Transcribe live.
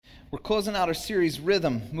We're closing out our series,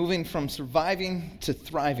 Rhythm, moving from surviving to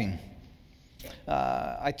thriving.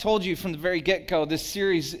 I told you from the very get-go, this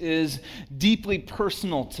series is deeply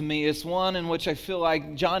personal to me. It's one in which I feel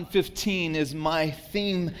like John 15 is my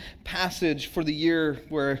theme passage for the year,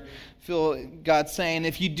 where I feel God saying,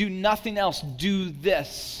 if you do nothing else, do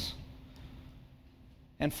this.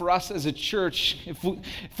 And for us as a church, if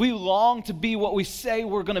we long to be what we say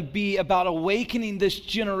we're going to be, about awakening this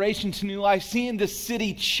generation to new life, seeing this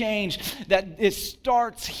city change, that it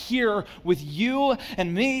starts here with you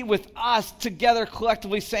and me, with us together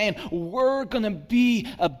collectively saying, we're going to be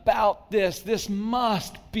about this. This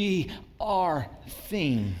must be our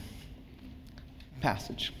theme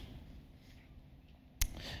passage.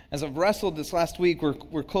 As I've wrestled this last week,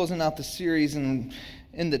 we're closing out the series, and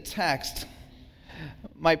in the text,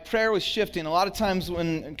 my prayer was shifting. A lot of times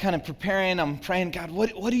when kind of preparing, I'm praying, God,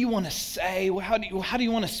 what do you want to say? How do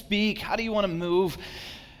you want to speak? How do you want to move?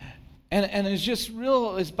 And it's just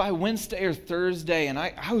it's by Wednesday or Thursday, and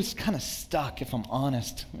I was kind of stuck, if I'm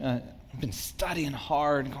honest. I've been studying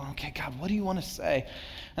hard and going, okay, God, what do you want to say?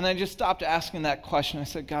 And I just stopped asking that question. I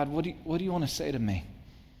said, God, what do you want to say to me?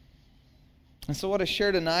 And so what I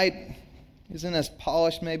share tonight isn't as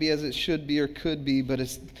polished maybe as it should be or could be, but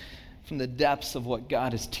it's from the depths of what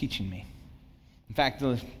God is teaching me. In fact,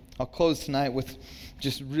 I'll close tonight with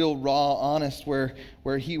just real raw, honest,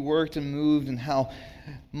 where He worked and moved, and how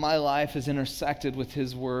my life is intersected with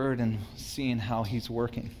His Word, and seeing how He's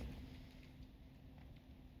working.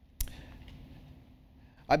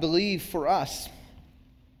 I believe for us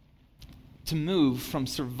to move from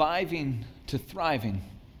surviving to thriving,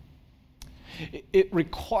 it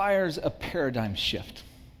requires a paradigm shift.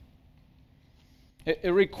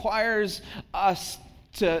 It requires us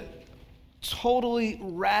to totally,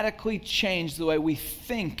 radically change the way we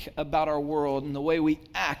think about our world and the way we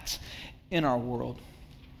act in our world.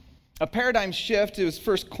 A paradigm shift, it was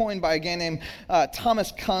first coined by a guy named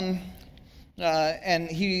Thomas Kuhn, and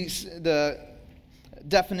the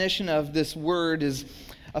definition of this word is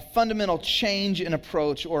a fundamental change in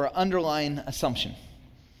approach or an underlying assumption.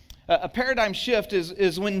 A paradigm shift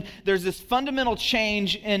is when there's this fundamental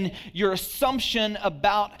change in your assumption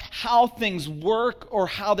about how things work or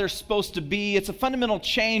how they're supposed to be. It's a fundamental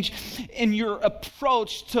change in your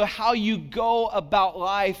approach to how you go about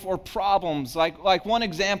life or problems. Like one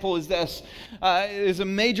example is this, is a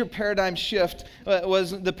major paradigm shift,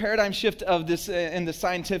 was the paradigm shift of this in the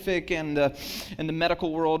scientific and the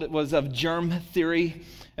medical world. It was of germ theory.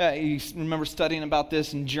 You remember studying about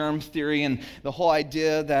this in germ theory, and the whole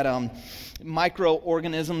idea that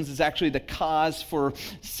microorganisms is actually the cause for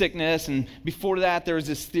sickness. And before that, there was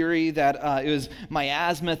this theory that it was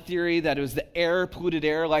miasma theory, that it was the air, polluted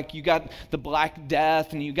air, like you got the Black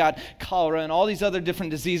Death and you got cholera and all these other different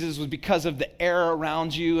diseases was because of the air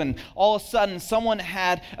around you. And all of a sudden, someone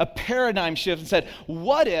had a paradigm shift and said,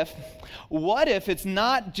 what if it's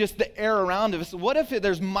not just the air around us? What if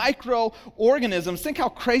there's microorganisms? Think how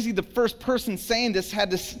crazy the first person saying this had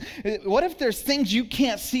this. What if there's things you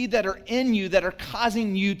can't see that are in you that are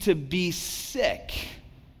causing you to be sick?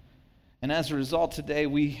 And as a result, today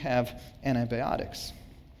we have antibiotics.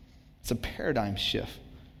 It's a paradigm shift.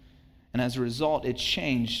 And as a result, it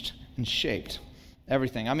changed and shaped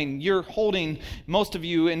everything. I mean, you're holding, most of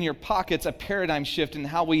you in your pockets, a paradigm shift in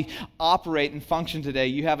how we operate and function today.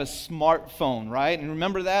 You have a smartphone, right? And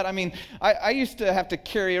remember that? I mean, I used to have to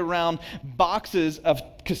carry around boxes of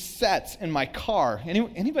cassettes in my car.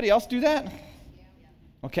 Anybody else do that?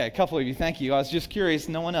 Okay, a couple of you, thank you. I was just curious,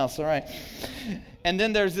 no one else, all right. And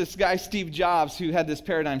then there's this guy, Steve Jobs, who had this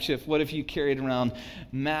paradigm shift. What if you carried around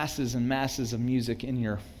masses and masses of music in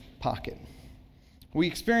your pocket? We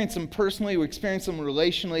experience them personally, we experience them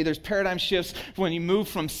relationally. There's paradigm shifts when you move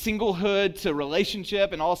from singlehood to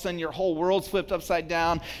relationship, and all of a sudden your whole world's flipped upside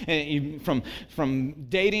down. And from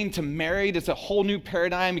dating to married, it's a whole new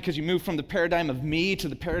paradigm, because you move from the paradigm of me to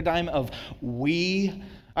the paradigm of we.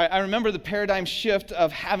 I remember the paradigm shift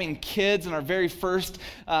of having kids, and our very first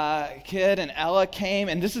kid, and Ella came,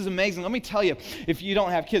 and this is amazing. Let me tell you, if you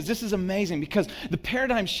don't have kids, this is amazing, because the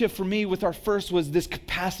paradigm shift for me with our first was this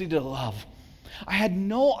capacity to love. I had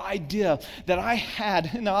no idea that I had,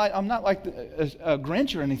 I'm not like a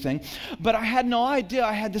Grinch or anything, but I had no idea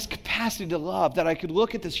I had this capacity to love, that I could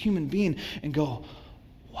look at this human being and go,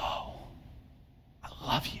 whoa, I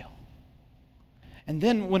love you. And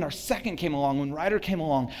then when our second came along, when Ryder came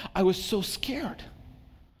along, I was so scared.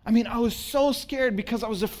 I mean, I was so scared because I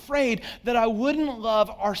was afraid that I wouldn't love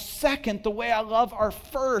our second the way I love our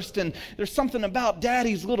first. And there's something about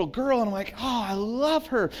Daddy's little girl, and I'm like, oh, I love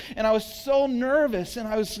her. And I was so nervous, and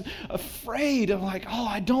I was afraid of like, oh,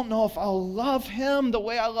 I don't know if I'll love him the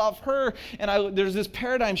way I love her. And there's this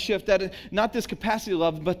paradigm shift that, not this capacity of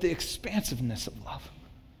love, but the expansiveness of love.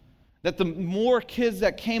 That the more kids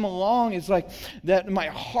that came along is like that my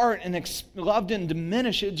heart and love didn't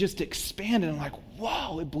diminish, it just expanded. I'm like,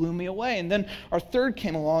 whoa, it blew me away. And then our third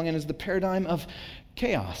came along and is the paradigm of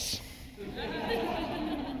chaos.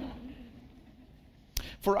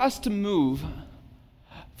 For us to move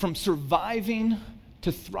from surviving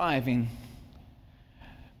to thriving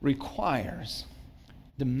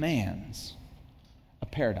demands a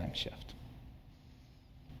paradigm shift.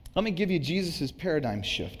 Let me give you Jesus' paradigm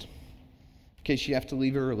shift, in case you have to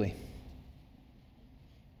leave early.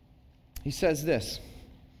 He says this: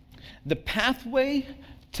 the pathway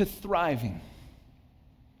to thriving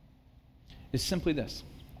is simply this: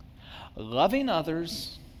 loving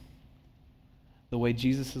others the way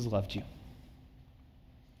Jesus has loved you.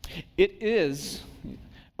 It is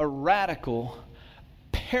a radical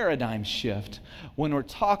paradigm shift when we're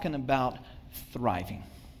talking about thriving.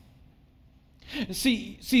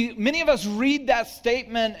 See, many of us read that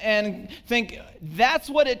statement and think that's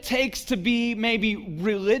what it takes to be maybe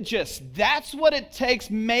religious. That's what it takes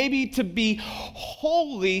maybe to be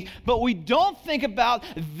holy, but we don't think about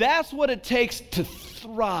that's what it takes to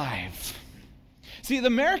thrive. See, the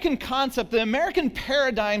American concept, the American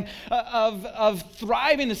paradigm of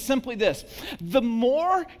thriving is simply this: the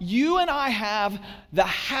more you and I have, the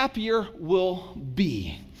happier we'll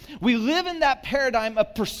be. We live in that paradigm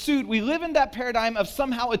of pursuit. We live in that paradigm of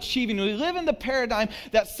somehow achieving. We live in the paradigm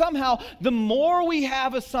that somehow the more we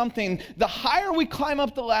have of something, the higher we climb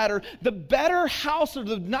up the ladder, the better house or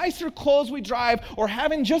the nicer clothes we drive, or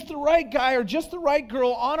having just the right guy or just the right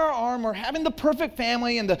girl on our arm, or having the perfect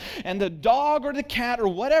family and the dog or the cat or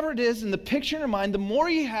whatever it is in the picture in your mind, the more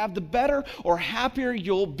you have, the better or happier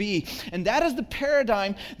you'll be. And that is the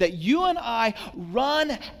paradigm that you and I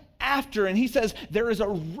run after. And he says there is a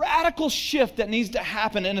radical shift that needs to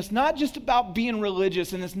happen, and it's not just about being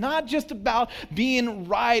religious, and it's not just about being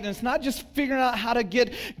right, and it's not just figuring out how to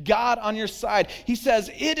get God on your side. He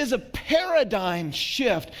says it is a paradigm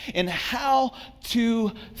shift in how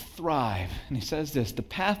to thrive. And he says this: the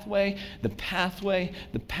pathway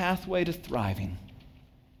to thriving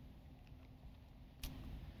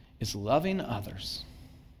is loving others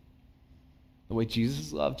the way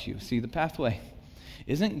Jesus loved you. See, the pathway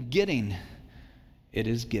isn't getting, it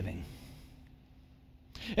is giving.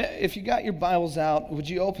 If you got your Bibles out, would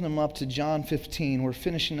you open them up to John 15? We're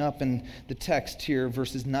finishing up in the text here,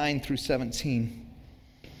 verses 9 through 17.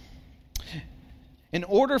 In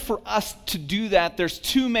order for us to do that, there's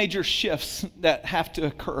two major shifts that have to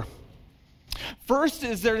occur. First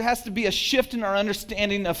is there has to be a shift in our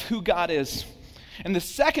understanding of who God is. And the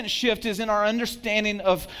second shift is in our understanding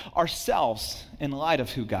of ourselves in light of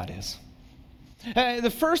who God is. The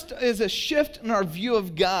first is a shift in our view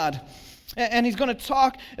of God. And he's going to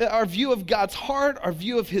talk our view of God's heart, our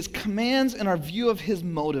view of his commands, and our view of his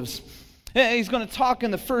motives. He's going to talk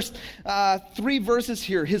in the first 3 verses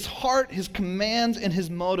here: his heart, his commands, and his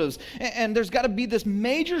motives. And there's got to be this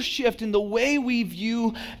major shift in the way we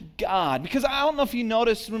view God. Because I don't know if you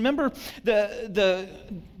noticed, remember the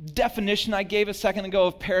definition I gave a second ago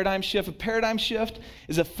of paradigm shift? A paradigm shift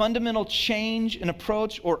is a fundamental change in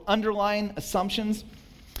approach or underlying assumptions.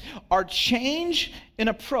 Our change in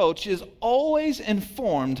approach is always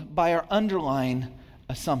informed by our underlying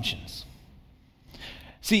assumptions.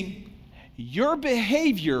 See, your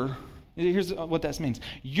behavior, here's what that means.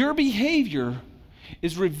 Your behavior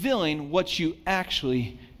is revealing what you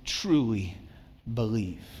actually truly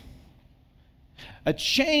believe. A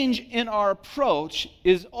change in our approach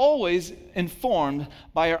is always informed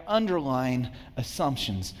by our underlying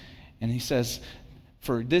assumptions. And he says,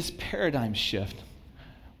 for this paradigm shift,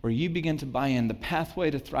 where you begin to buy in, the pathway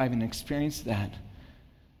to thriving and experience that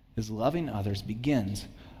is loving others begins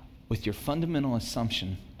with your fundamental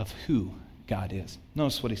assumption of who God is.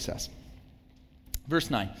 Notice what he says. Verse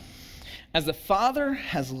 9. As the Father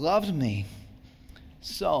has loved me,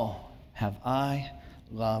 so have I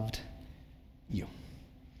loved you.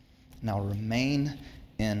 Now remain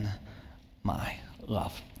in my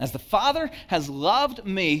love. As the Father has loved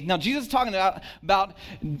me. Now, Jesus is talking about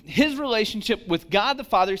his relationship with God the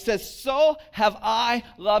Father. He says, so have I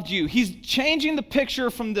loved you. He's changing the picture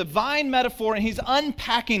from the divine metaphor, and he's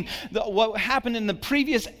unpacking what happened in the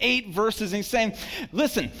previous 8 verses. And he's saying,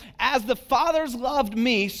 listen, as the Father's loved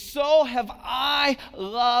me, so have I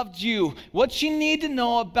loved you. What you need to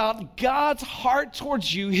know about God's heart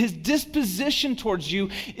towards you, his disposition towards you,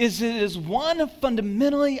 is it is one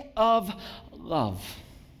fundamentally of love.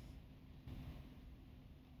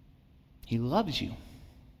 He loves you.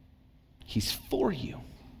 He's for you.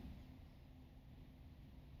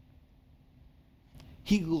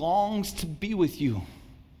 He longs to be with you.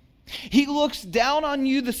 He looks down on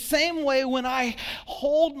you the same way when I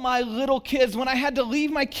hold my little kids. When I had to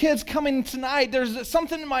leave my kids coming tonight, there's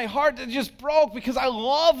something in my heart that just broke because I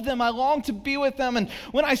love them. I long to be with them. And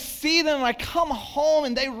when I see them, I come home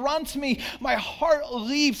and they run to me, my heart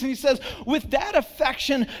leaps. And he says, with that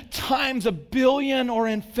affection times 1,000,000,000 or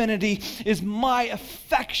infinity is my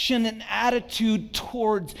affection and attitude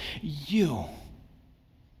towards you.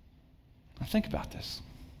 Now think about this.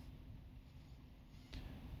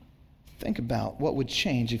 Think about what would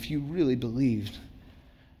change if you really believed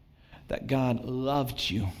that God loved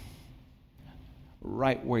you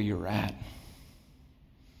right where you're at.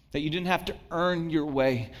 That you didn't have to earn your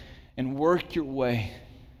way and work your way.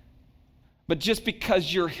 But just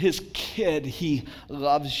because you're his kid, he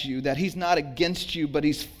loves you. That he's not against you, but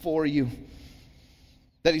he's for you.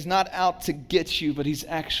 That he's not out to get you, but he's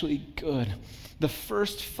actually good. The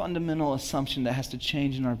first fundamental assumption that has to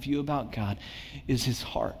change in our view about God is his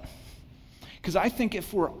heart. Because I think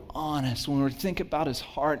if we're honest, when we think about his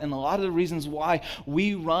heart, and a lot of the reasons why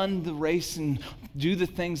we run the race and do the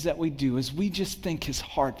things that we do is we just think his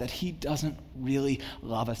heart, that he doesn't really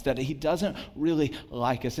love us, that he doesn't really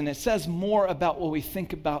like us. And it says more about what we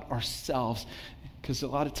think about ourselves, because a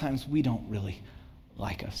lot of times we don't really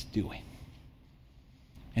like us, do we?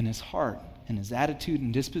 And his heart and his attitude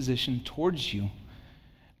and disposition towards you,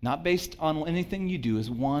 not based on anything you do,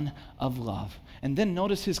 is one of love. And then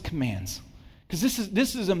notice his commands. Because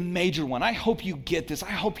this is a major one. I hope you get this.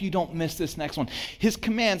 I hope you don't miss this next one. His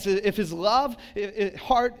commands, if his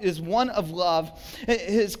heart is one of love,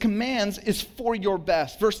 his commands is for your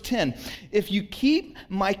best. Verse 10, if you keep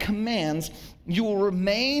my commands, you will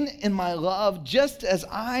remain in my love, just as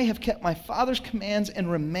I have kept my Father's commands and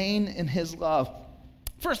remain in his love.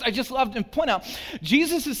 First, I just love to point out,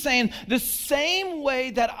 Jesus is saying the same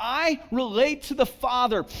way that I relate to the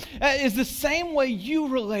Father is the same way you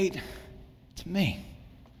relate to me.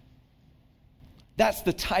 That's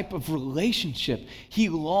the type of relationship he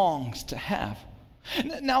longs to have.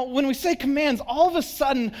 Now, when we say commands, all of a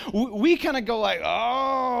sudden, we kind of go like,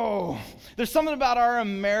 oh, there's something about our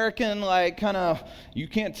American, like, kind of, you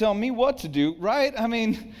can't tell me what to do, right? I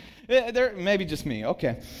mean, maybe just me,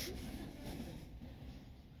 okay.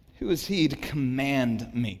 Who is he to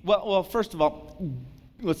command me? Well, first of all,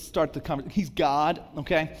 let's start the conversation. He's God,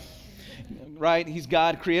 okay? Right? He's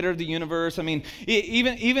God, creator of the universe. I mean,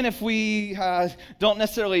 even if we don't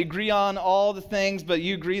necessarily agree on all the things, but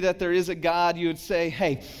you agree that there is a God, you would say,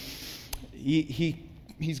 hey,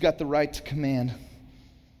 he's got the right to command.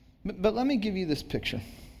 But let me give you this picture,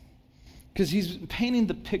 because he's painting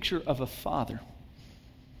the picture of a father.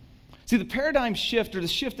 See, the paradigm shift, or the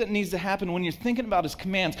shift that needs to happen when you're thinking about his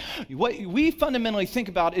commands, what we fundamentally think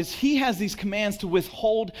about is he has these commands to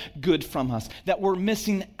withhold good from us, that we're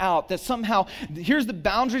missing out, that somehow, here's the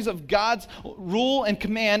boundaries of God's rule and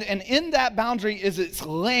command, and in that boundary is it's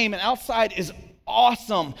lame, and outside is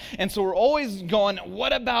awesome. And so we're always going,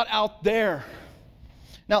 what about out there?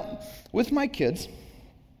 Now, with my kids,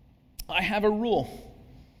 I have a rule.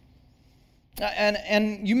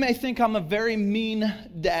 And you may think I'm a very mean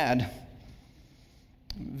dad.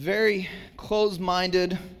 Very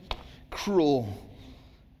closed-minded, cruel,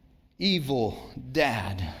 evil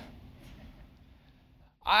dad.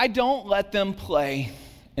 I don't let them play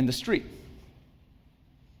in the street.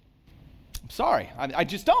 I'm sorry, I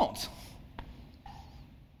just don't.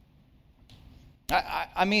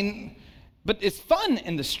 I mean, but it's fun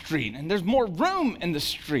in the street, and there's more room in the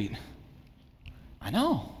street. I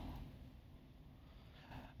know.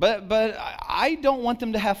 But I don't want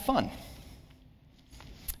them to have fun.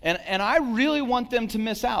 And I really want them to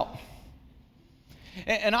miss out.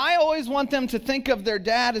 And I always want them to think of their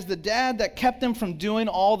dad as the dad that kept them from doing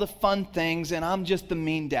all the fun things, and I'm just the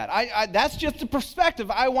mean dad. That's just the perspective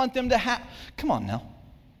I want them to have. Come on now.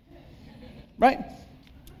 Right?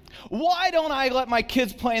 Why don't I let my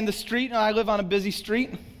kids play in the street and I live on a busy street?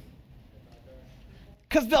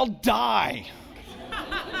 Because they'll die.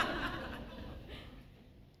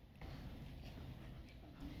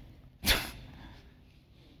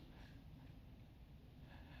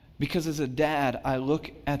 Because as a dad, I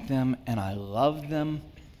look at them and I love them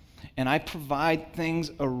and I provide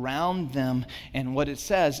things around them. And what it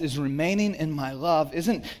says is remaining in my love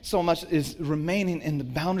isn't so much is remaining in the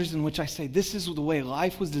boundaries in which I say, this is the way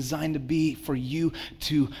life was designed to be for you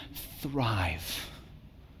to thrive.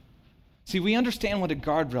 See, we understand what a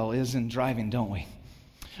guardrail is in driving, don't we?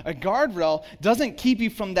 A guardrail doesn't keep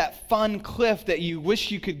you from that fun cliff that you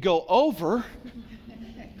wish you could go over,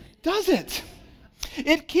 does it?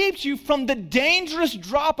 It keeps you from the dangerous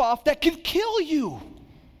drop-off that could kill you.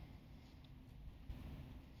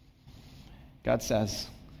 God says,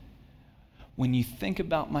 when you think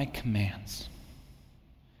about my commands,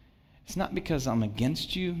 it's not because I'm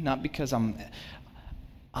against you, not because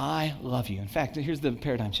I love you. In fact, here's the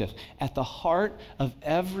paradigm shift. At the heart of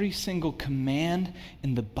every single command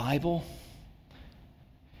in the Bible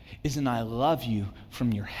is an I love you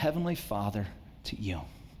from your heavenly Father to you.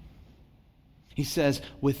 He says,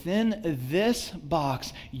 within this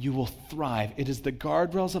box, you will thrive. It is the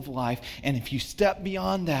guardrails of life. And if you step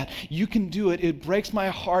beyond that, you can do it. It breaks my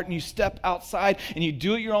heart. And you step outside and you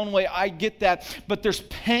do it your own way. I get that. But there's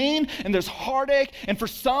pain and there's heartache. And for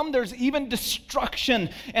some, there's even destruction.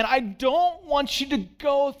 And I don't want you to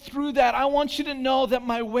go through that. I want you to know that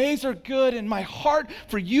my ways are good and my heart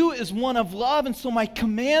for you is one of love. And so my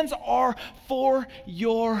commands are for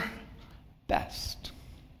your best.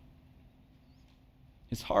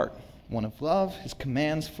 His heart, one of love, his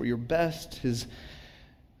commands for your best, his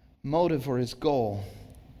motive or his goal.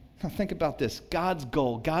 Now think about this. God's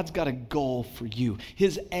goal. God's got a goal for you.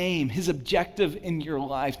 His aim, his objective in your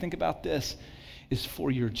life, think about this, is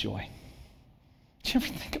for your joy. Do you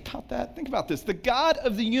ever think about that? Think about this. The God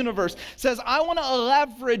of the universe says, I want to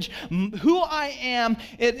leverage who I am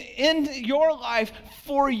in your life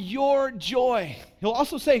for your joy. He'll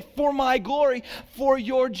also say, for my glory, for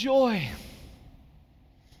your joy.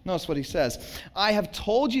 Notice what he says. I have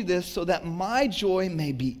told you this so that my joy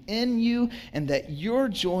may be in you and that your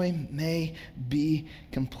joy may be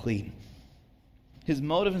complete. His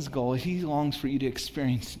motive, his goal, he longs for you to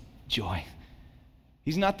experience joy.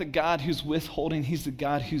 He's not the God who's withholding. He's the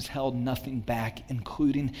God who's held nothing back,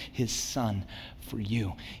 including his son for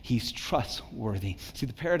you. He's trustworthy. See,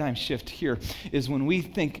 the paradigm shift here is when we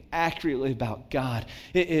think accurately about God,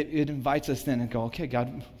 it invites us then to go, okay,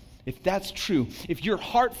 God, if that's true, if your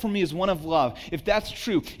heart for me is one of love, if that's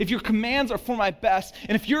true, if your commands are for my best,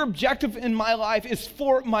 and if your objective in my life is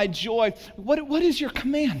for my joy, what is your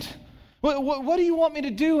command? What do you want me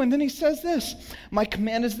to do? And then he says this, my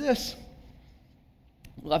command is this,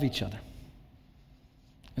 love each other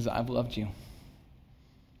as I've loved you.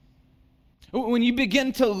 When you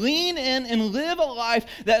begin to lean in and live a life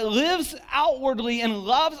that lives outwardly and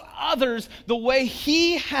loves others the way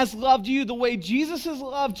he has loved you, the way Jesus has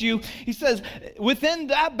loved you, he says, within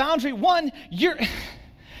that boundary, one, you're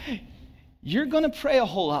going to pray a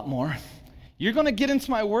whole lot more. You're going to get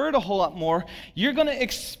into my word a whole lot more. You're going to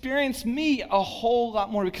experience me a whole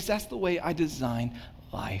lot more because that's the way I design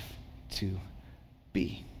life to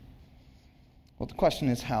be. Well, the question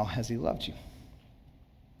is, how has he loved you?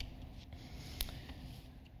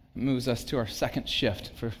 It moves us to our second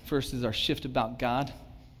shift. First is our shift about God.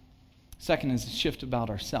 Second is a shift about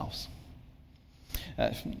ourselves,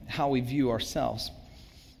 how we view ourselves.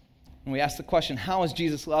 When we ask the question, how has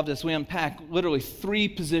Jesus loved us, we unpack literally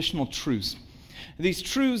three positional truths. These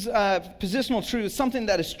truths, positional truths, something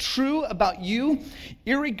that is true about you,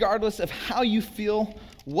 irregardless of how you feel,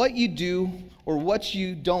 what you do, or what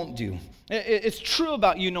you don't do. It's true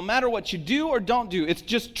about you no matter what you do or don't do. It's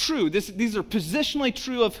just true. These are positionally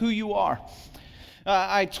true of who you are.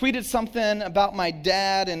 I tweeted something about my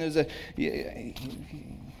dad, and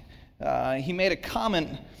he made a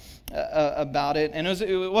comment about it, and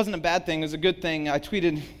it wasn't a bad thing. It was a good thing. I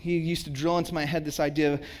tweeted, he used to drill into my head this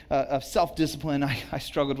idea of self-discipline. I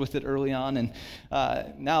struggled with it early on, and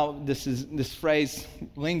now this phrase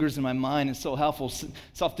lingers in my mind. It's so helpful.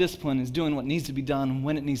 Self-discipline is doing what needs to be done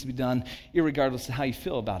when it needs to be done, irregardless of how you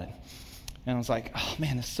feel about it. And I was like, oh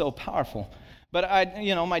man, it's so powerful. But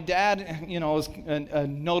my dad, was a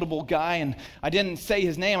notable guy, and I didn't say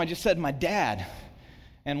his name. I just said my dad.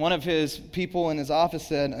 And one of his people in his office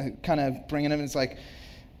said, kind of bringing him, and it's like,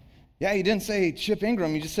 yeah, you didn't say Chip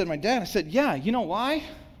Ingram, you just said my dad. I said, yeah, you know why?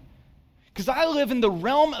 Because I live in the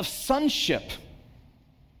realm of sonship.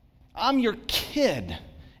 I'm your kid,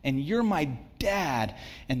 and you're my dad,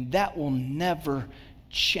 and that will never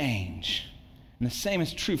change. And the same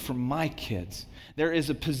is true for my kids. There is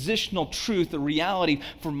a positional truth, a reality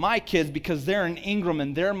for my kids because they're in Ingram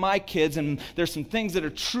and they're my kids, and there's some things that are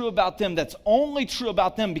true about them that's only true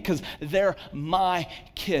about them because they're my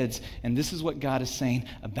kids. And this is what God is saying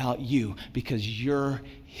about you because you're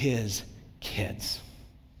his kids.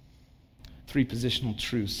 3 positional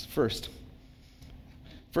truths. First,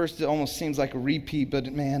 it almost seems like a repeat,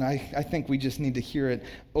 but man, I think we just need to hear it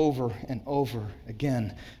over and over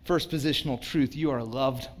again. First positional truth, you are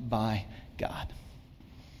loved by God.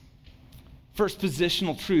 First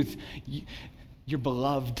positional truth, you're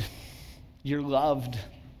beloved. You're loved.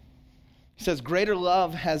 He says, greater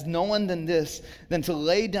love has no one than this, than to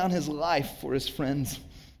lay down his life for his friends.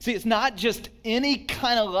 See, it's not just any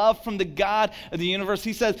kind of love from the God of the universe.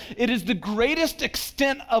 He says it is the greatest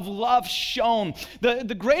extent of love shown.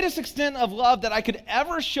 The greatest extent of love that I could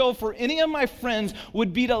ever show for any of my friends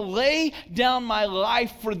would be to lay down my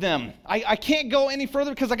life for them. I can't go any further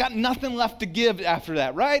because I got nothing left to give after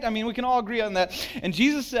that, right? I mean, we can all agree on that. And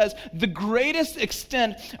Jesus says, the greatest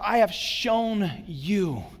extent I have shown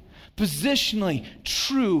you. Positionally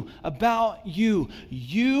true about you.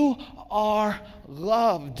 You are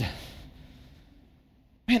loved.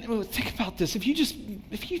 Man, think about this. If you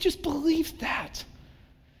just believe that,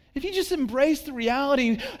 if you just embrace the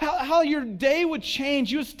reality, how your day would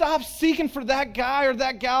change. You would stop seeking for that guy or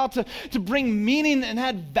that gal to bring meaning and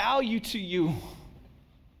add value to you.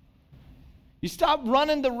 You stop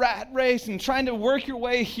running the rat race and trying to work your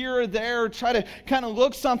way here or there or try to kind of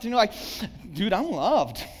look something. You're like, dude, I'm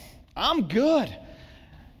loved. I'm good.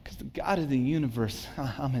 Because the God of the universe,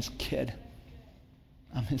 I'm his kid.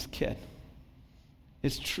 I'm his kid.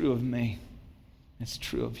 It's true of me. It's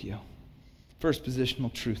true of you. First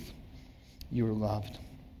positional truth, you are loved.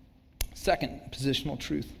 Second positional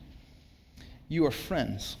truth, you are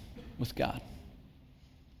friends with God.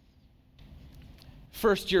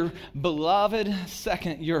 First, you're beloved.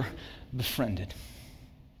 Second, you're befriended.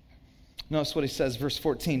 Notice what he says, verse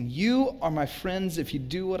 14. You are my friends if you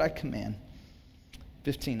do what I command.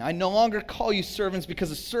 15. I no longer call you servants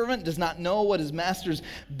because a servant does not know what his master's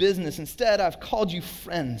business. Instead, I've called you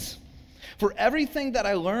friends. For everything that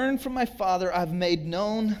I learned from my Father, I've made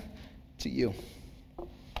known to you.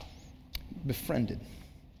 Befriended.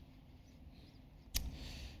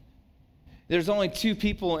 There's only 2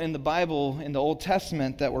 people in the Bible, in the Old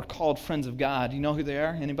Testament, that were called friends of God. You know who they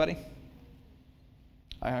are? Anybody?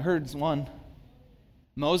 I heard one.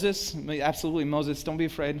 Moses, absolutely Moses, don't be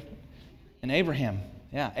afraid. And Abraham.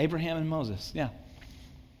 Yeah, Abraham and Moses, yeah.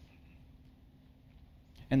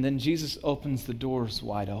 And then Jesus opens the doors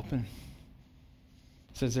wide open.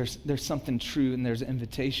 Says there's something true and there's an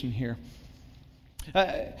invitation here.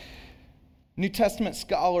 New Testament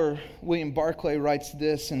scholar William Barclay writes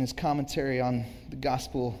this in his commentary on the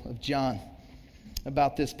Gospel of John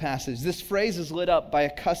about this passage. This phrase is lit up by a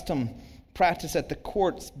custom practice at the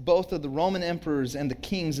courts, both of the Roman emperors and the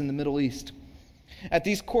kings in the Middle East. At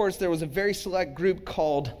these courts, there was a very select group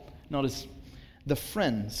called, notice, the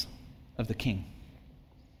friends of the king,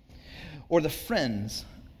 or the friends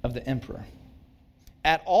of the emperor.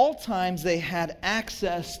 At all times, they had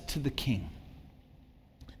access to the king.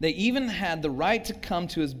 They even had the right to come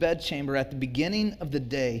to his bedchamber at the beginning of the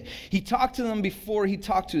day. He talked to them before he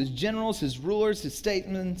talked to his generals, his rulers, his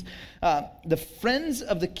statesmen. The friends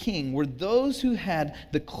of the king were those who had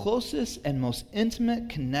the closest and most intimate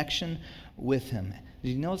connection with him. Did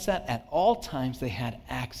you notice that? At all times they had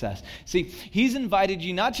access. See, he's invited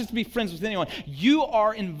you not just to be friends with anyone. You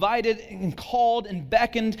are invited and called and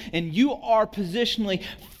beckoned, and you are positionally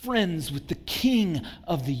friends with the King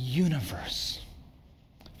of the universe.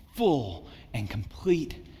 Full and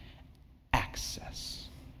complete access.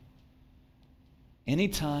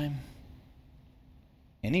 Anytime,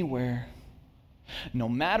 anywhere, no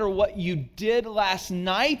matter what you did last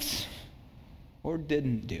night or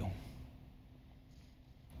didn't do.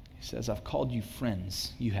 He says, I've called you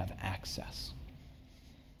friends. You have access.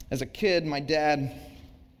 As a kid, my dad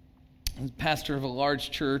was pastor of a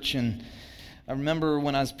large church, and I remember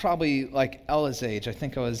when I was probably like Ella's age. I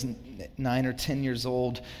think I was 9 or 10 years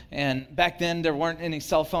old. And back then, there weren't any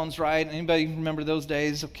cell phones, right? Anybody remember those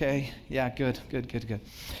days? Okay. Yeah, good.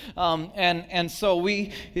 And so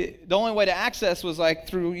the only way to access was like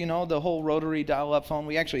through, the whole rotary dial-up phone.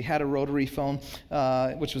 We actually had a rotary phone,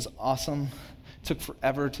 which was awesome. It took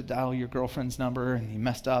forever to dial your girlfriend's number, and you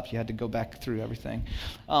messed up. You had to go back through everything.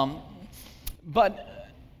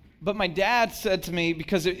 But my dad said to me,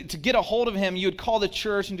 because to get a hold of him, you would call the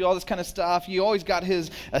church and do all this kind of stuff. You always got his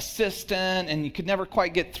assistant, and you could never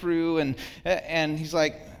quite get through. And he's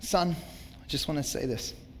like, son, I just want to say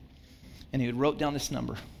this. And he would wrote down this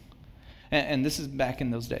number. And this is back in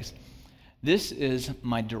those days. This is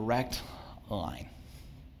my direct line.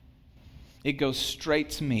 It goes straight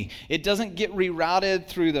to me. It doesn't get rerouted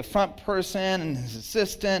through the front person and his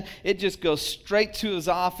assistant. It just goes straight to his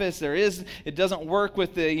office. It doesn't work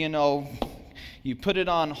with the, you put it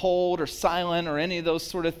on hold or silent or any of those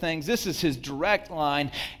sort of things. This is his direct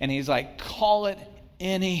line, and he's like, call it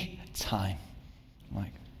any time. I'm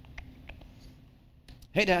like,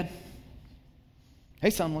 hey, Dad. Hey,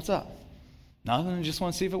 son, what's up? Nothing, I just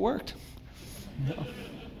want to see if it worked. No.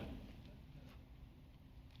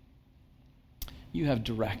 You have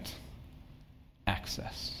direct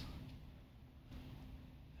access.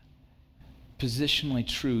 Positionally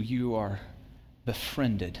true, you are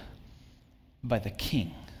befriended by the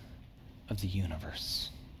King of the universe.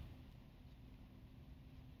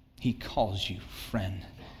 He calls you friend,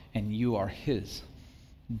 and you are his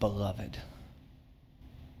beloved.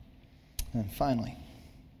 And finally,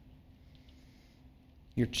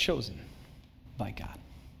 you're chosen by God.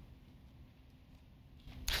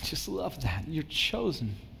 I just love that. You're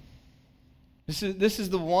chosen. This is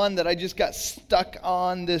the one that I just got stuck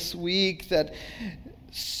on this week that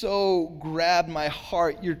so grabbed my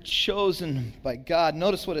heart. You're chosen by God.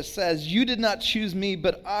 Notice what it says. You did not choose me,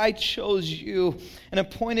 but I chose you and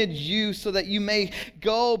appointed you so that you may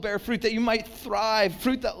go bear fruit, that you might thrive,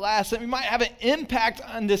 fruit that lasts, that you might have an impact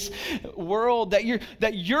on this world, that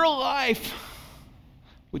your life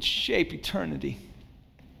would shape eternity.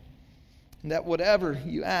 And that whatever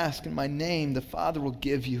you ask in my name, the Father will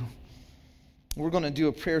give you. We're going to do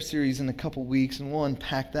a prayer series in a couple weeks, and we'll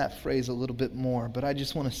unpack that phrase a little bit more. But I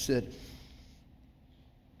just want to sit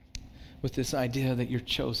with this idea that you're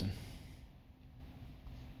chosen.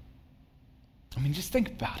 I mean, just think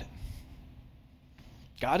about it.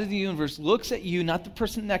 God of the universe looks at you, not the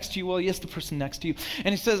person next to you. Well, yes, the person next to you.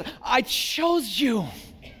 And he says, I chose you.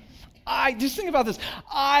 Just think about this.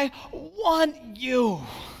 I want you.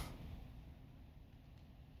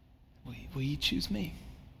 Will you choose me?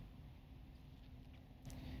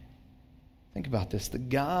 Think about this. The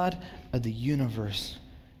God of the universe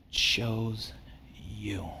chose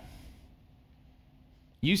you.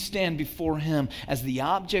 You stand before him as the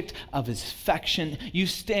object of his affection. You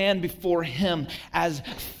stand before him as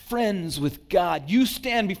friends with God. You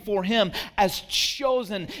stand before him as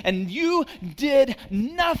chosen, and you did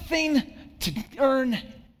nothing to earn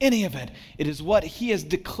any of it. It is what he has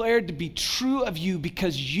declared to be true of you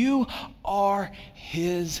because you are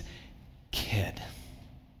his kid.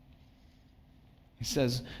 He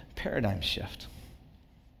says, paradigm shift.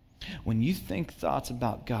 When you think thoughts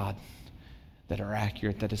about God that are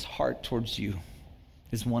accurate, that his heart towards you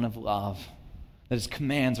is one of love, that his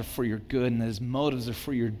commands are for your good, and that his motives are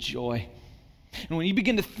for your joy. And when you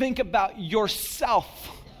begin to think about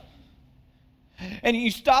yourself, and you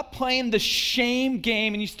stop playing the shame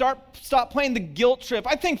game, and you stop playing the guilt trip.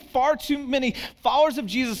 I think far too many followers of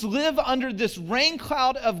Jesus live under this rain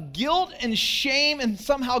cloud of guilt and shame, and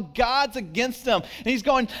somehow God's against them. And he's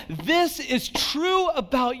going, this is true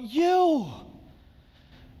about you.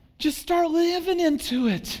 Just start living into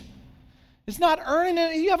it. It's not earning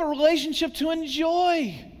it. You have a relationship to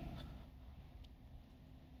enjoy.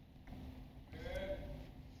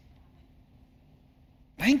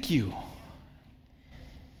 Thank you.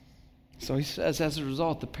 So he says, as a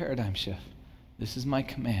result, the paradigm shift. This is my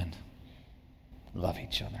command. Love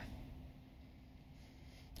each other.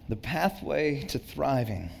 The pathway to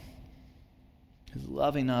thriving is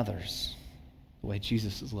loving others the way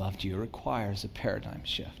Jesus has loved you. It requires a paradigm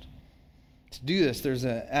shift. To do this, there's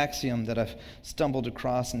an axiom that I've stumbled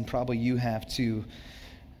across, and probably you have too,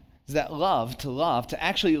 is that to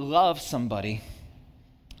actually love somebody,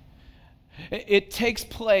 it takes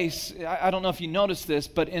place, I don't know if you noticed this,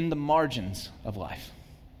 but in the margins of life.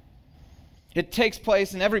 It takes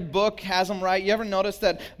place, and every book has them, right? You ever notice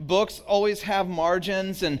that books always have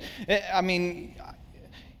margins? And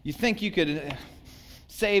you think you could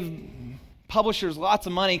save publishers lots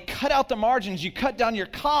of money. Cut out the margins, you cut down your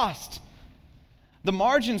cost. The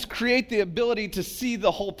margins create the ability to see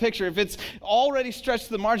the whole picture. If it's already stretched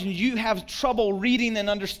to the margins, you have trouble reading and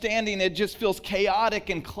understanding. It just feels chaotic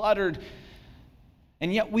and cluttered.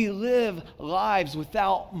 And yet we live lives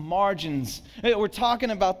without margins. We're talking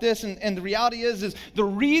about this, and the reality is the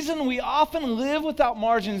reason we often live without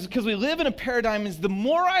margins is because we live in a paradigm is the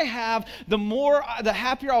more I have, the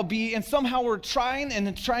happier I'll be, and somehow we're trying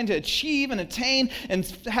to achieve and attain and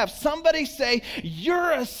have somebody say,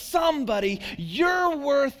 you're a somebody, you're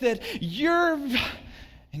worth it,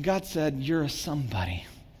 and God said, you're a somebody,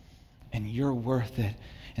 and you're worth it,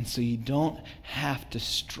 and so you don't have to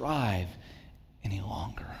strive any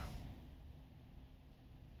longer.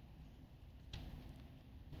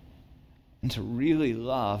 And to really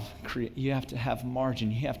love, you have to have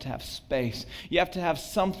margin. You have to have space. You have to have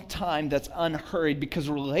some time that's unhurried, because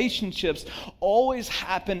relationships always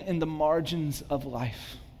happen in the margins of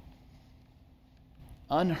life.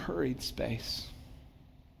 Unhurried space.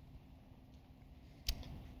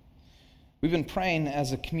 We've been praying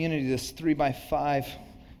as a community this 3x5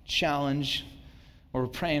 challenge, where we're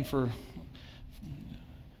praying for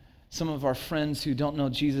some of our friends who don't know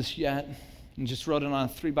Jesus yet, and just wrote it on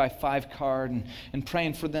a 3x5 card and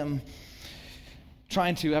praying for them,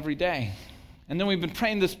 trying to every day. And then we've been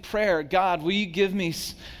praying this prayer: God, will you give me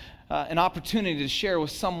an opportunity to share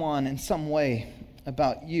with someone in some way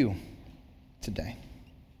about you today?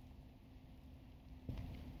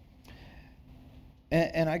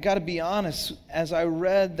 And I got to be honest, as I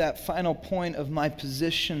read that final point of my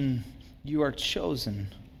position, you are chosen,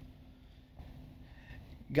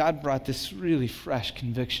 God brought this really fresh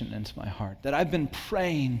conviction into my heart that I've been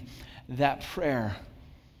praying that prayer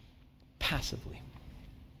passively.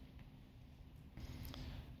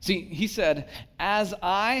 See, he said, as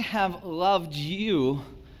I have loved you,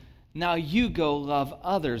 now you go love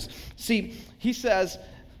others. See, he says,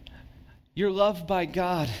 you're loved by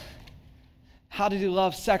God. How did you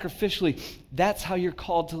love? Sacrificially. That's how you're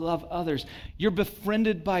called to love others. You're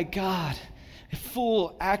befriended by God.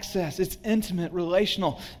 Full access. It's intimate,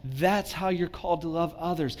 relational. That's how you're called to love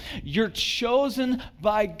others. You're chosen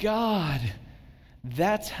by God.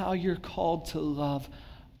 That's how you're called to love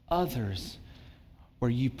others, where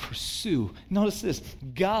you pursue. Notice this.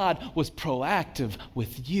 God was proactive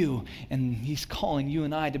with you, and he's calling you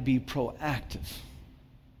and I to be proactive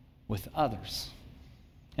with others.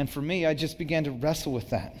 And for me, I just began to wrestle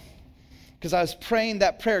with that. Because I was praying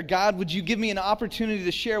that prayer, God, would you give me an opportunity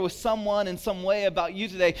to share with someone in some way about you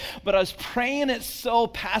today? But I was praying it so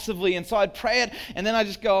passively, and so I'd pray it, and then I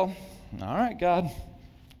just go, all right, God,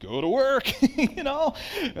 go to work, and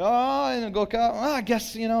I'd go, God, well, I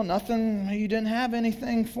guess, nothing, you didn't have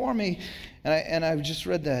anything for me. And I just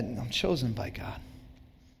read that, I'm chosen by God.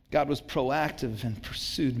 God was proactive and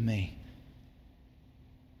pursued me.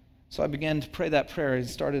 So I began to pray that prayer. It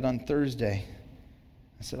started on Thursday.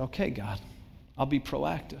 I said, okay, God, I'll be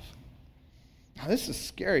proactive. Now, this is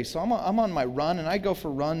scary. So I'm on my run, and I go for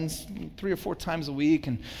runs 3 or 4 times a week,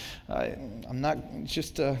 and I'm not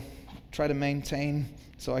just to try to maintain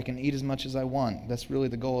so I can eat as much as I want. That's really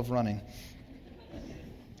the goal of running.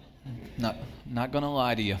 Not going to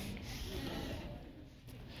lie to you.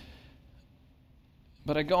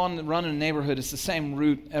 But I go on the run in the neighborhood. It's the same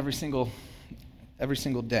route every single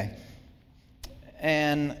day.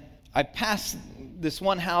 And I pass this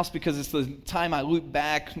one house because it's the time I loop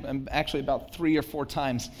back, actually about 3 or 4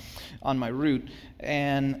 times on my route.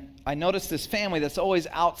 And I notice this family that's always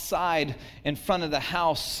outside in front of the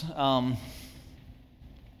house.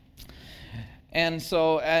 And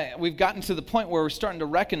so we've gotten to the point where we're starting to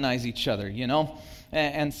recognize each other,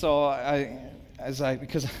 And so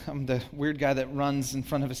because I'm the weird guy that runs in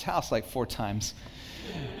front of his house like 4 times.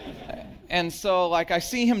 And so I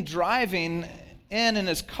see him driving in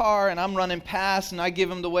his car, and I'm running past, and I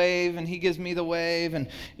give him the wave, and he gives me the wave, and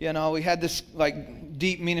we had this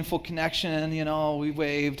deep, meaningful connection. We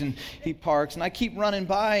waved, and he parks, and I keep running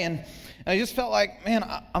by, and I just felt like, man,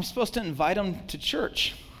 I'm supposed to invite him to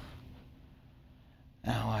church.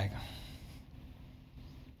 And I'm like,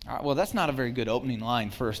 all right, well, that's not a very good opening line.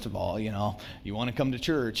 First of all, you want to come to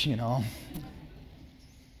church,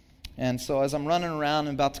 And so as I'm running around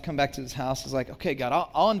and about to come back to his house, it's like, okay, God,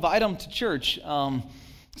 I'll invite him to church.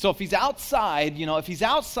 So if he's outside,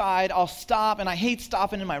 I'll stop. And I hate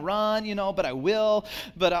stopping in my run, but I will.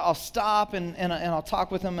 But I'll stop and I'll talk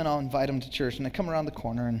with him, and I'll invite him to church. And I come around the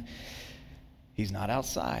corner, and he's not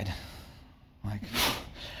outside. I'm like,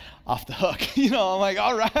 off the hook. I'm like,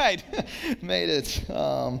 all right, made it.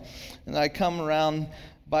 And I come around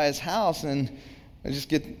by his house, and I just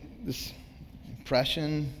get this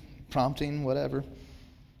impression, prompting, whatever.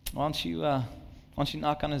 Why don't you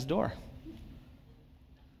knock on his door?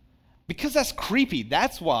 Because that's creepy.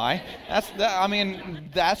 That's why.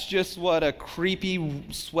 That's just what a creepy,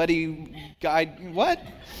 sweaty guy. What?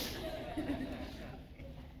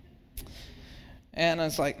 And I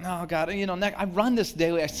was like, no, God, I run this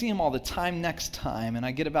daily. I see him all the time. Next time, and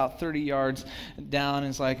I get about 30 yards down, and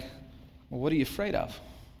it's like, well, what are you afraid of?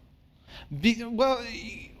 What's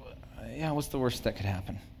the worst that could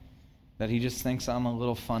happen? That he just thinks I'm a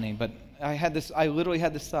little funny. But I literally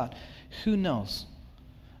had this thought. Who knows?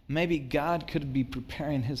 Maybe God could be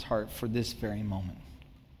preparing his heart for this very moment.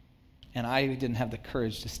 And I didn't have the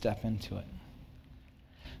courage to step into it.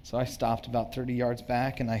 So I stopped about 30 yards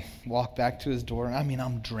back, and I walked back to his door.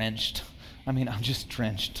 I'm drenched. I'm just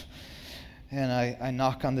drenched. And I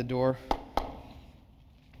knock on the door.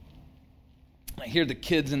 I hear the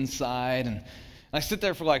kids inside, and I sit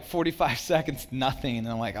there for like 45 seconds, nothing. And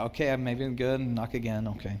I'm like, okay, maybe I'm good. And knock again,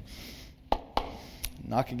 okay.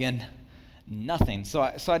 Knock again, nothing. So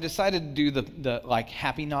I decided to do the like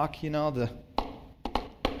happy knock,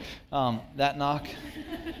 that knock.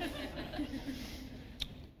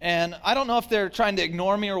 And I don't know if they're trying to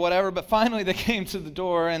ignore me or whatever, but finally they came to the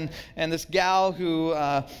door, and this gal who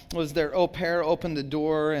was their au pair opened the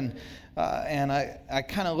door, and I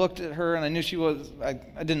kind of looked at her, and I knew she was, I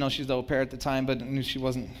didn't know she was the au pair at the time, but I knew she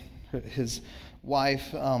wasn't his wife.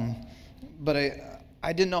 But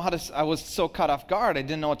I didn't know I was so caught off guard, I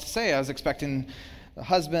didn't know what to say. I was expecting a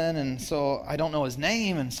husband, and so I don't know his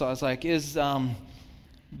name, and so I was like, is the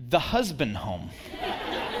husband home?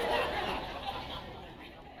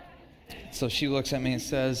 So she looks at me and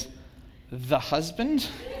says, the husband?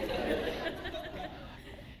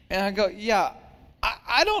 And I go, yeah,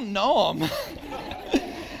 I don't know him.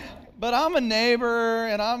 But I'm a neighbor,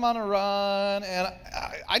 and I'm on a run, and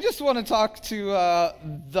I just want to talk to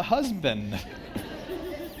the husband.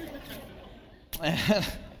 And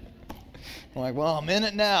I'm like, well, I'm in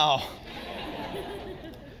it now.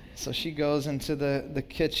 So she goes into the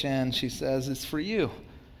kitchen. She says, it's for you.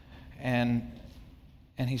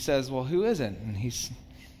 And he says, well, who is it? And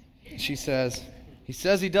she says, he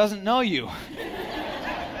says he doesn't know you.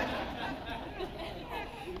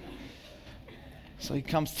 So he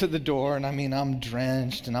comes to the door, and I'm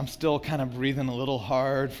drenched, and I'm still kind of breathing a little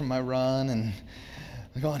hard from my run, and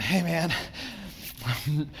I'm going, hey, man,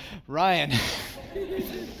 Ryan,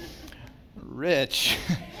 Rich.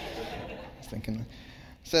 I was thinking,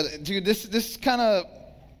 said, dude, this is kind of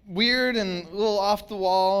weird and a little off the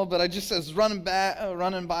wall, but I just was running by,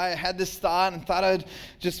 I had this thought and thought I'd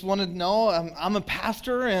just wanted to know. I'm a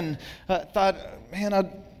pastor, and thought, man, I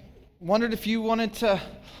wondered if you wanted to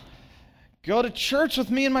go to church with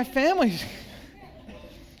me and my family.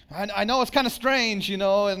 I know it's kind of strange, and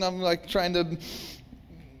I'm like trying to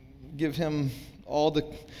give him all the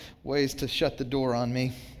ways to shut the door on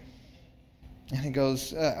me. And he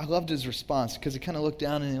goes, I loved his response, because he kind of looked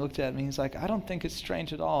down and he looked at me. He's like, I don't think it's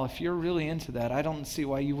strange at all. If you're really into that, I don't see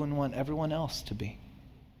why you wouldn't want everyone else to be.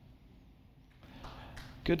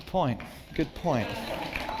 Good point. Good point.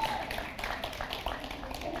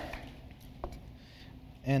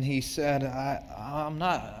 And he said, I'm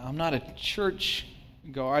not a church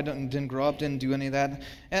goer. I didn't grow up, didn't do any of that.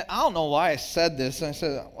 And I don't know why I said this. And I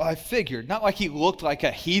said, well, I figured. Not like he looked like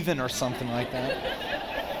a heathen or something like that.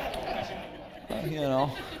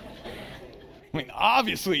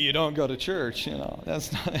 Obviously you don't go to church,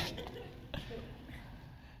 that's not it.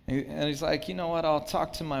 And he's like, you know what, I'll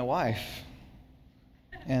talk to my wife,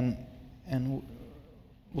 and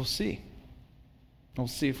we'll see. We'll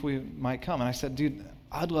see if we might come. And I said, dude,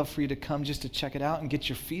 I'd love for you to come just to check it out and get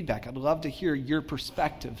your feedback. I'd love to hear your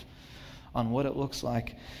perspective on what it looks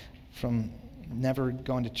like from never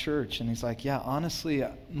going to church. And he's like, yeah, honestly,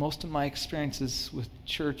 most of my experiences with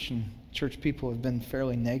church and church people have been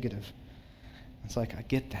fairly negative. It's like, I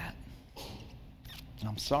get that. And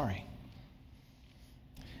I'm sorry.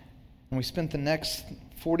 And we spent the next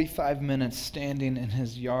 45 minutes standing in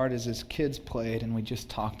his yard as his kids played, and we just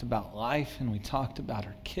talked about life, and we talked about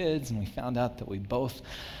our kids, and we found out that we both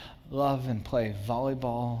love and play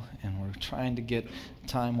volleyball, and we're trying to get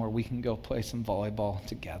time where we can go play some volleyball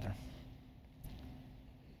together.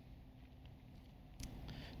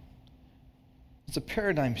 It's a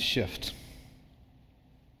paradigm shift.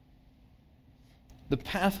 The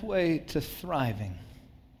pathway to thriving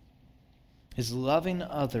is loving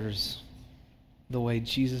others the way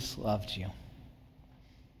Jesus loved you.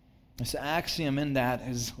 This axiom in that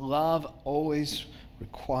is love always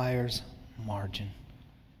requires margin.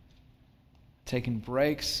 Taking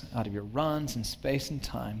breaks out of your runs and space and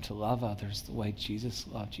time to love others the way Jesus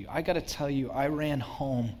loved you. I got to tell you, I ran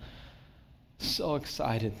home so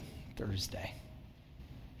excited Thursday.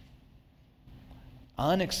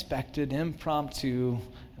 Unexpected, impromptu,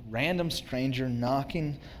 random stranger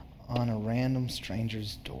knocking on a random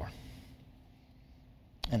stranger's door.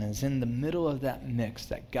 And it was in the middle of that mix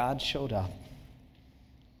that God showed up,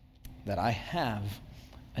 that I have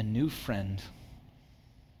a new friend.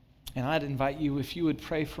 And I'd invite you, if you would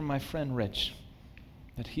pray for my friend Rich,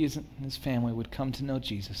 that he and his family would come to know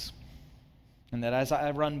Jesus. And that as I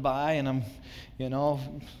run by and I'm, going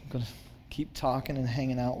to keep talking and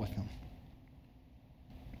hanging out with him.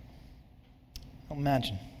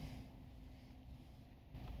 Imagine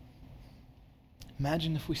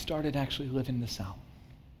if we started actually living this out.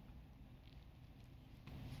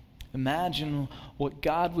 Imagine what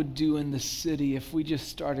God would do in the city if we just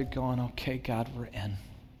started going, okay, God, we're in.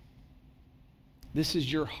 This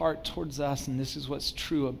is your heart towards us, and this is what's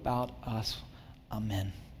true about us.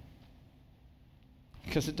 Amen.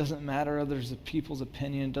 Because it doesn't matter others people's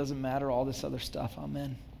opinion. It doesn't matter all this other stuff.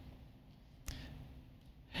 Amen.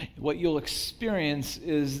 What you'll experience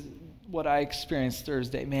is what I experienced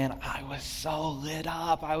Thursday. Man, I was so lit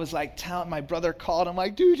up. I was like, my brother called. I'm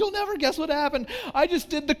like, dude, you'll never guess what happened. I just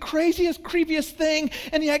did the craziest, creepiest thing,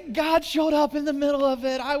 and yet God showed up in the middle of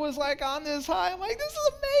it. I was like on this high. I'm like, this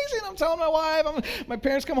is amazing. I'm telling my wife. My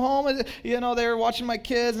parents come home, and they were watching my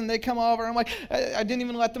kids, and they come over. I'm like, I didn't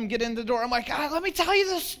even let them get in the door. I'm like, let me tell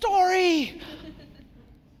you the story.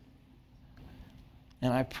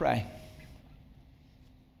 And I pray.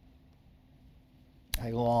 I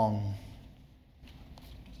long,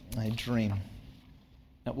 I dream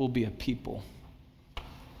that we'll be a people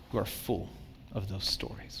who are full of those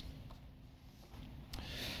stories.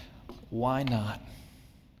 Why not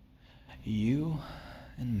you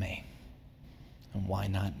and me? And why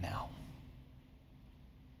not now?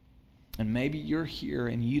 And maybe you're here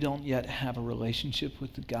and you don't yet have a relationship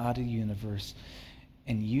with the God of the universe,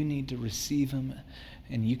 and you need to receive him,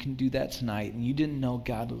 and you can do that tonight, and you didn't know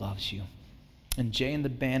God loves you. And Jay and the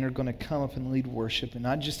band are going to come up and lead worship. And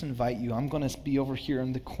I just invite you, I'm going to be over here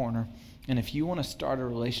in the corner. And if you want to start a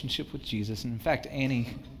relationship with Jesus, and in fact,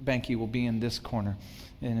 Annie Banky will be in this corner.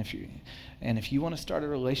 And if you want to start a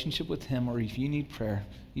relationship with him, or if you need prayer,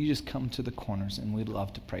 you just come to the corners, and we'd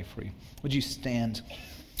love to pray for you. Would you stand?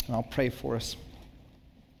 And I'll pray for us.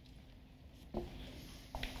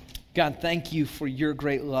 God, thank you for your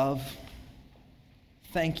great love.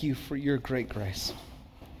 Thank you for your great grace.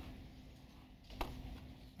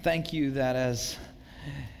 Thank you that as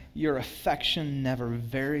your affection never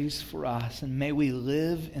varies for us, and may we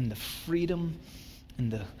live in the freedom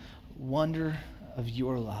and the wonder of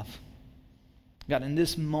your love. God, in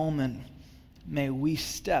this moment, may we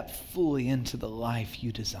step fully into the life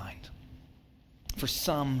you designed. For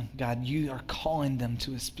some, God, you are calling them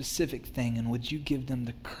to a specific thing, and would you give them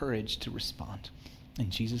the courage to respond? In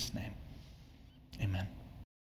Jesus' name, amen.